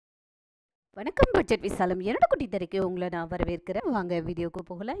வணக்கம் பட்ஜெட் விசாலம் என்னோட குட்டி தரைக்கு உங்களை நான் வரவேற்கிறேன். வாங்க வீடியோக்கு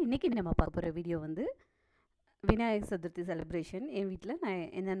போகலாம். இன்றைக்கி நம்ம பார்க்க போகிற வீடியோ வந்து விநாயகர் சதுர்த்தி செலிப்ரேஷன் என் வீட்டில் நான்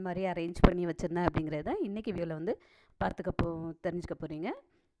என்னென்ன மாதிரி அரேஞ்ச் பண்ணி வச்சுருந்தேன் அப்படிங்கிறத இன்றைக்கி வீடியோவில் வந்து தெரிஞ்சுக்க போகிறீங்க.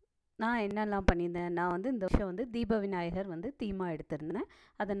 நான் என்னெல்லாம் பண்ணியிருந்தேன், நான் வந்து இந்த வருஷம் வந்து தீப விநாயகர் வந்து தீமாக எடுத்திருந்தேன்.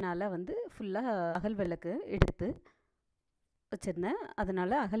 அதனால் வந்து ஃபுல்லாக அகல் விளக்கு எடுத்து வச்சுருந்தேன்.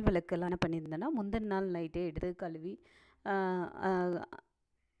 அதனால் அகல் விளக்கெல்லாம் என்ன பண்ணியிருந்தேன்னா முந்தின நாள் நைட்டே எடுத்து கழுவி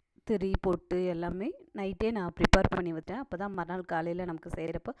திரி போட்டு எல்லாமே நைட்டே நான் ப்ரிப்பேர் பண்ணி விட்டேன். அப்போ தான் மறுநாள் காலையில் நமக்கு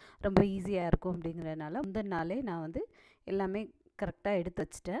செய்கிறப்போ ரொம்ப ஈஸியாக இருக்கும் அப்படிங்கிறதுனால முந்தின நாளே நான் வந்து எல்லாமே கரெக்டாக எடுத்து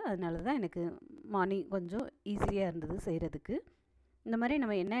வச்சிட்டேன். அதனால தான் எனக்கு மார்னிங் கொஞ்சம் ஈஸியாக இருந்தது செய்கிறதுக்கு. இந்த மாதிரி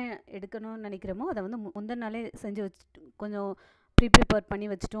நம்ம என்ன எடுக்கணும்னு நினைக்கிறோமோ அதை வந்து முந்தின நாளே செஞ்சு வச்சுட்டு கொஞ்சம் ப்ரிப்பேர் பண்ணி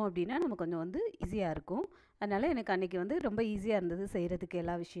வச்சிட்டோம் அப்படின்னா நமக்கு கொஞ்சம் வந்து ஈஸியாக இருக்கும். அதனால் எனக்கு அன்றைக்கி வந்து ரொம்ப ஈஸியாக இருந்தது செய்கிறதுக்கு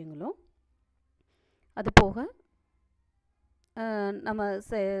எல்லா விஷயங்களும். அது போக நம்ம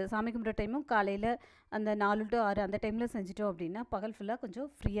சாமி கும்பிட்ற டைமும் காலையில் அந்த 4 to 6 அந்த டைமில் செஞ்சிட்டோம் அப்படின்னா பகல் ஃபுல்லாக கொஞ்சம்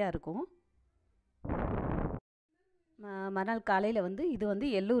ஃப்ரீயாக இருக்கும். மறுநாள் காலையில் வந்து இது வந்து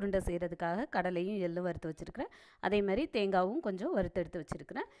எள்ளு உருண்டை செய்கிறதுக்காக கடலையும் எள்ளும் வறுத்து வச்சுருக்கிறேன். அதே மாதிரி தேங்காயும் கொஞ்சம் வறுத்து எடுத்து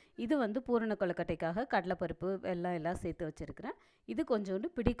வச்சுருக்கிறேன். இது வந்து பூரண கொழுக்கட்டைக்காக கடலைப்பருப்பு வெல்லம் எல்லாம் சேர்த்து வச்சுருக்கிறேன். இது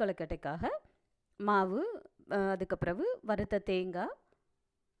கொஞ்சோண்டு பிடி கொழுக்கட்டைக்காக மாவு, அதுக்கப்புறவு வறுத்த தேங்காய்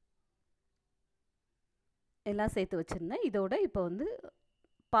எல்லாம் சேர்த்து வச்சுருந்தேன். இதோட இப்போ வந்து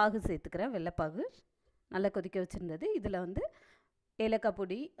பாகு சேர்த்துக்கிறேன். வெள்ளைப்பாகு நல்லா கொதிக்க வச்சுருந்தது. இதில் வந்து ஏலக்காய்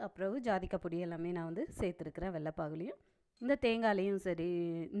பொடி அப்புறம் ஜாதிக்காய் பொடி எல்லாமே நான் வந்து சேர்த்துருக்கிறேன். வெள்ளைப்பாகுலேயும் இந்த தேங்காயிலையும் சரி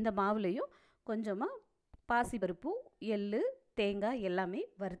இந்த மாவுலேயும் கொஞ்சமாக பாசிப்பருப்பு, எள், தேங்காய் எல்லாமே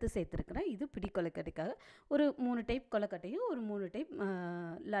வறுத்து சேர்த்துருக்குறேன். இது பிடி கொழுக்கட்டைக்காக ஒரு 3 டைப் கொழுக்கட்டையும் ஒரு 3 டைப்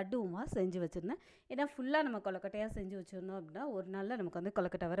லட்டுவுமாக செஞ்சு வச்சுருந்தேன். ஏன்னா ஃபுல்லாக நம்ம கொழுக்கட்டையாக செஞ்சு வச்சுருந்தோம் அப்படின்னா ஒரு நாளில் நமக்கு வந்து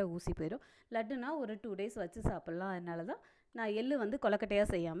கொழுக்கட்டை வர ஊசி போயிடும். லட்டுனா ஒரு 2 days வச்சு சாப்பிட்லாம். அதனால தான் நான் எள்ளு வந்து கொழுக்கட்டையாக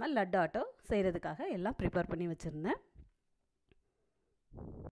செய்யாமல் லட்டு ஆட்டம் செய்கிறதுக்காக எல்லாம் ப்ரிப்பேர் பண்ணி வச்சுருந்தேன்.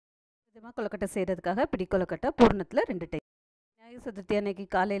 விதமாக கொழுக்கட்டை செய்கிறதுக்காக பிடி கொழுக்கட்டை பூர்ணத்தில் 2 டைப். விநாயகர் சதுர்த்தி அன்னைக்கு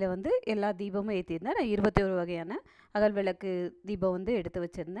காலையில் வந்து எல்லா தீபமும் ஏற்றிருந்தேன். நான் 21 வகையான அகல் விளக்கு தீபம் வந்து எடுத்து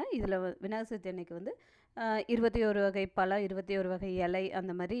வச்சுருந்தேன். இதில் விநாயகர் சதுர்த்தி அன்னைக்கு வந்து 21 வகை பழம், 21 வகை இலை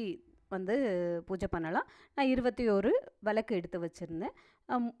அந்த மாதிரி வந்து பூஜை பண்ணலாம். நான் 21 விளக்கு எடுத்து வச்சுருந்தேன்.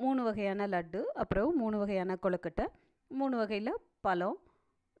 3 வகையான லட்டு, அப்புறம் 3 வகையான கொழுக்கட்டை, 3 வகையில் பழம்,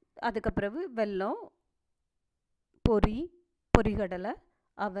 அதுக்கப்புறவு வெல்லம், பொரிகடலை,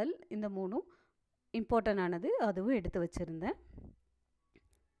 அவல், இந்த 3ம் இம்பார்ட்டன்ட் ஆனது. அதுவும் எடுத்து வச்சுருந்தேன்.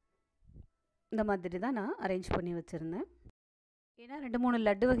 இந்த மாதிரி தான் நான் அரேஞ்ச் பண்ணி வச்சுருந்தேன். ஏன்னா 2-3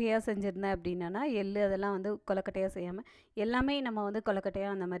 லட்டு வகையாக செஞ்சுருந்தேன் அப்படின்னா எள் அதெல்லாம் வந்து கொழுக்கட்டையாக செய்யாமல் எல்லாமே நம்ம வந்து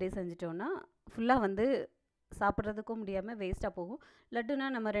கொழுக்கட்டையாக அந்த மாதிரி செஞ்சிட்டோன்னா ஃபுல்லாக வந்து சாப்பிட்றதுக்கும் முடியாமல் வேஸ்ட்டாக போகும். லட்டுனா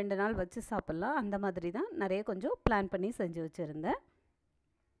நம்ம 2 நாள் வச்சு சாப்பிட்லாம். அந்த மாதிரி தான் நிறைய கொஞ்சம் பிளான் பண்ணி செஞ்சு வச்சுருந்தேன்.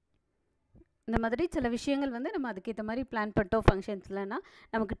 இந்த மாதிரி சில விஷயங்கள் வந்து நம்ம அதுக்கேற்ற மாதிரி பிளான் பண்ணிட்டோம் ஃபங்க்ஷன்ஸ்லனா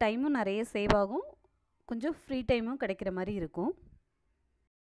நமக்கு டைமும் நிறைய சேவ் ஆகும், கொஞ்சம் ஃப்ரீ டைமும் கிடைக்கிற மாதிரி இருக்கும்.